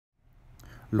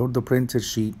Load the printed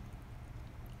sheet.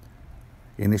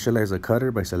 Initialize the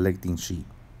cutter by selecting Sheet.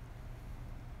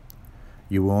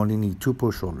 You will only need 2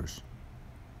 push rollers.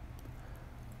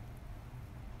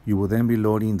 You will then be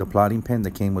loading the plotting pen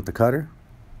that came with the cutter.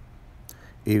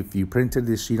 If you printed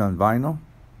this sheet on vinyl,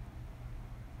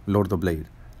 load the blade.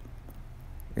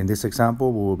 In this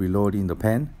example, we will be loading the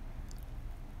pen.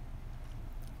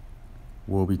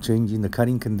 We'll be changing the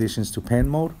cutting conditions to pen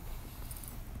mode,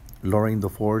 lowering the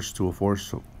force to a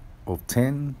force of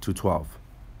 10 to 12.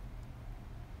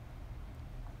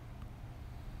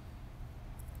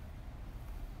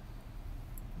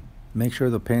 Make sure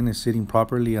the pen is sitting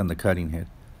properly on the cutting head.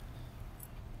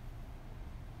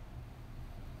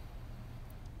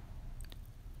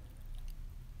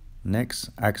 Next,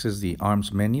 access the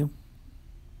Arms menu.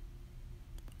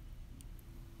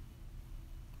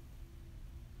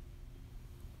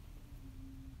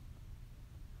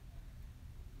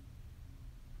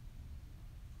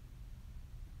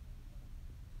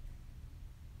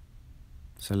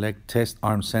 Select Test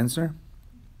Arm Sensor.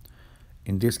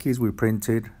 In this case, we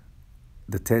printed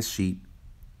the test sheet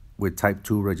with Type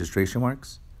 2 registration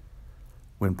marks.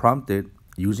 When prompted,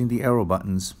 using the arrow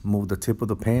buttons, move the tip of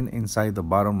the pen inside the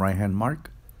bottom right-hand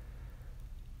mark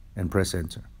and press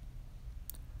Enter.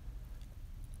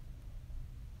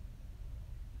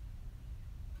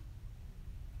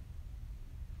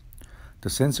 The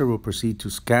sensor will proceed to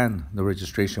scan the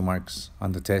registration marks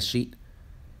on the test sheet.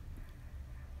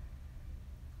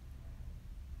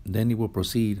 Then it will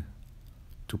proceed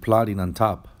to plotting on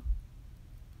top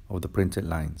of the printed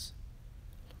lines.